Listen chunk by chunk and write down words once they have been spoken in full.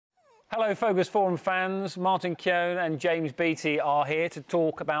Hello, Focus Forum fans. Martin Keown and James Beattie are here to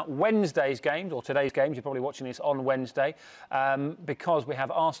talk about Wednesday's games, or today's games. You're probably watching this on Wednesday, because we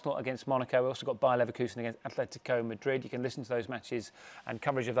have Arsenal against Monaco. We've also got Bayer Leverkusen against Atletico Madrid. You can listen to those matches and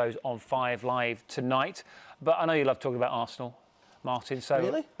coverage of those on 5 Live tonight. But I know you love talking about Arsenal, Martin. So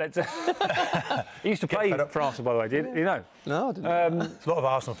really? Let's he used to play for Arsenal, by the way, did you know? No, I didn't. There's a lot of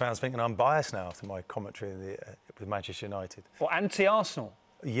Arsenal fans thinking I'm biased now after my commentary with Manchester United. Or anti-Arsenal?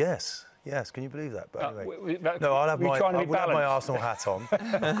 Yes. Can you believe that? But anyway, no, I'll have my Arsenal hat on,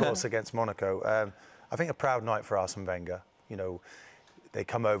 of course, against Monaco. I think a proud night for Arsene Wenger. You know, they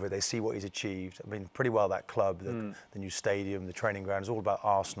come over, they see what he's achieved. I mean, pretty well that club, the new stadium, the training ground is all about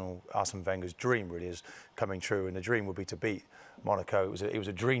Arsenal. Arsene Wenger's dream really is coming true, and the dream would be to beat Monaco. It was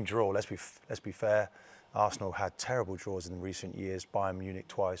a dream draw. Let's be fair. Arsenal had terrible draws in recent years, Bayern Munich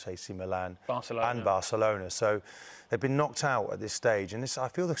twice, AC Milan and Barcelona. So they've been knocked out at this stage. And I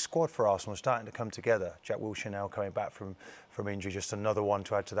feel the squad for Arsenal is starting to come together. Jack Wilshere now coming back from injury, just another one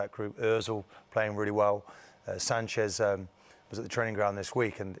to add to that group. Ozil playing really well. Sanchez was at the training ground this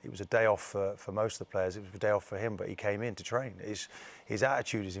week, and it was a day off for most of the players. It was a day off for him, but he came in to train. His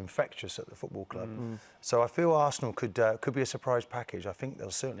attitude is infectious at the football club. So I feel Arsenal could be a surprise package. I think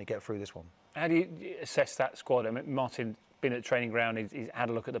they'll certainly get through this one. How do you assess that squad? I mean, Martin's been at the training ground, he's had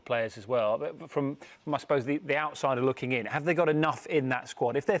a look at the players as well. But from I suppose, the outsider looking in, have they got enough in that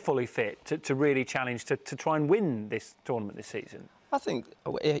squad, if they're fully fit, to really challenge to try and win this tournament this season? I think,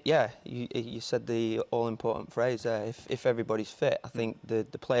 yeah, you said the all-important phrase there. If everybody's fit, I think the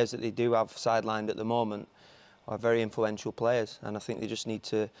players that they do have sidelined at the moment are very influential players, and I think they just need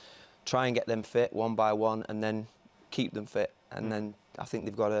to try and get them fit one by one, and then keep them fit, and then I think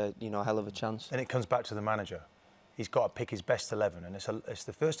they've got a hell of a chance. And it comes back to the manager. He's got to pick his best 11, and it's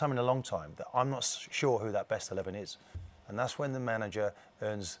the first time in a long time that I'm not sure who that best 11 is, and that's when the manager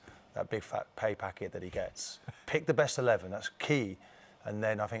earns that big fat pay packet that he gets. Pick the best 11, that's key, and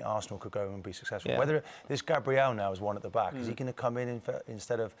then I think Arsenal could go and be successful. Yeah. Whether this Gabriel now is one at the back, is he going to come in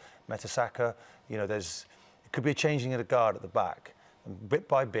instead of Mertesacker? You know, it could be a changing of the guard at the back. And bit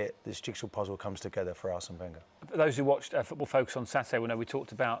by bit, this jigsaw puzzle comes together for Arsene Wenger. For those who watched Football Focus on Saturday will know we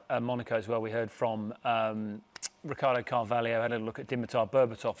talked about Monaco as well. We heard from Ricardo Carvalho, had a look at Dimitar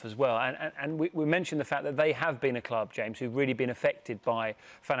Berbatov as well. And we mentioned the fact that they have been a club, James, who've really been affected by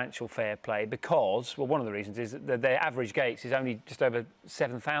financial fair play because, well, one of the reasons is that their average gates is only just over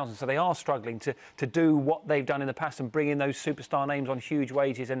 7,000. So they are struggling to do what they've done in the past and bring in those superstar names on huge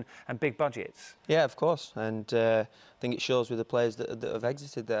wages and big budgets. Yeah, of course. And I think it shows with the players that have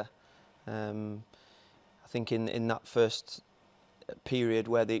exited there. I think in that first period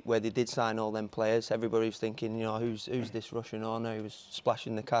where they did sign all them players, everybody was thinking, who's this Russian owner who was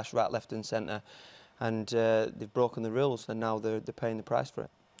splashing the cash right, left and centre, and they've broken the rules and now they're paying the price for it.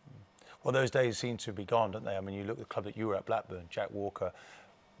 Well, those days seem to be gone, don't they? I mean, you look at the club that you were at, Blackburn, Jack Walker,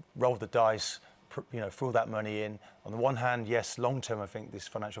 rolled the dice, threw all that money in. On the one hand, yes, long term, I think this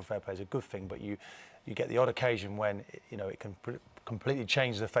financial fair play is a good thing, but you get the odd occasion when it can completely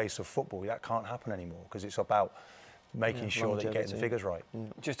change the face of football. That can't happen anymore because it's about making sure that you're getting the figures right.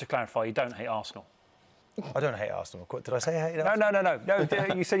 Just to clarify, you don't hate Arsenal? I don't hate Arsenal. Did I say I hate Arsenal?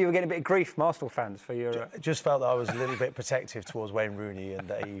 No. You said you were getting a bit of grief from Arsenal fans for your... Just felt that I was a little bit protective towards Wayne Rooney and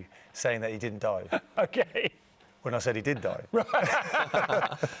that saying that he didn't die. OK. When I said he did die.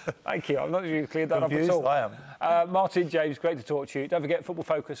 Thank you. I'm not sure you cleared that up at all. I am. Martin, James, great to talk to you. Don't forget, Football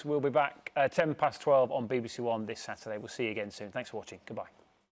Focus will be back 12 on BBC One this Saturday. We'll see you again soon. Thanks for watching. Goodbye.